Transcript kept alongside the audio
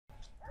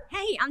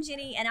Hey, I'm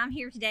Jenny and I'm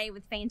here today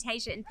with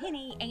Fantasia and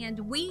Penny, and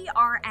we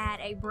are at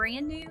a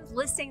brand new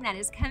listing that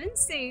is coming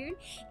soon.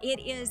 It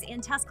is in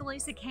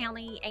Tuscaloosa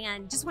County,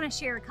 and just want to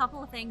share a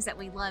couple of things that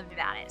we loved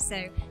about it.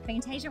 So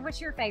Fantasia,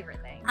 what's your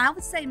favorite thing? I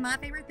would say my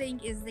favorite thing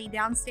is the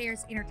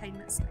downstairs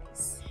entertainment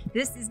space.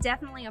 This is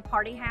definitely a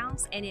party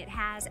house, and it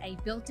has a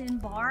built-in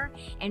bar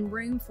and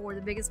room for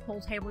the biggest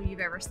pool table you've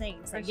ever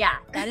seen. So yeah,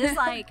 that is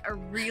like a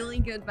really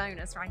good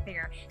bonus right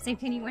there. So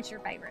Penny, what's your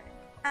favorite?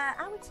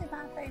 I would say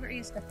my favorite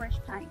is the fresh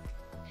paint.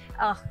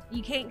 Oh,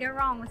 you can't go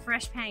wrong with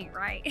fresh paint,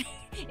 right?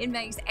 It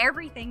makes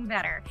everything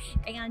better.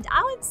 And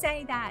I would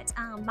say that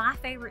my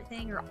favorite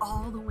thing are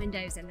all the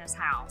windows in this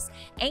house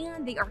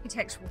and the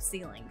architectural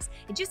ceilings.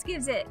 It just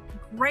gives it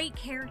great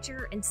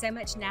character and so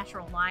much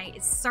natural light.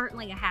 It's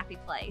certainly a happy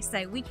place.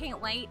 So we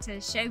can't wait to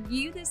show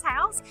you this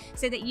house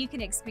so that you can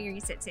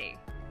experience it too.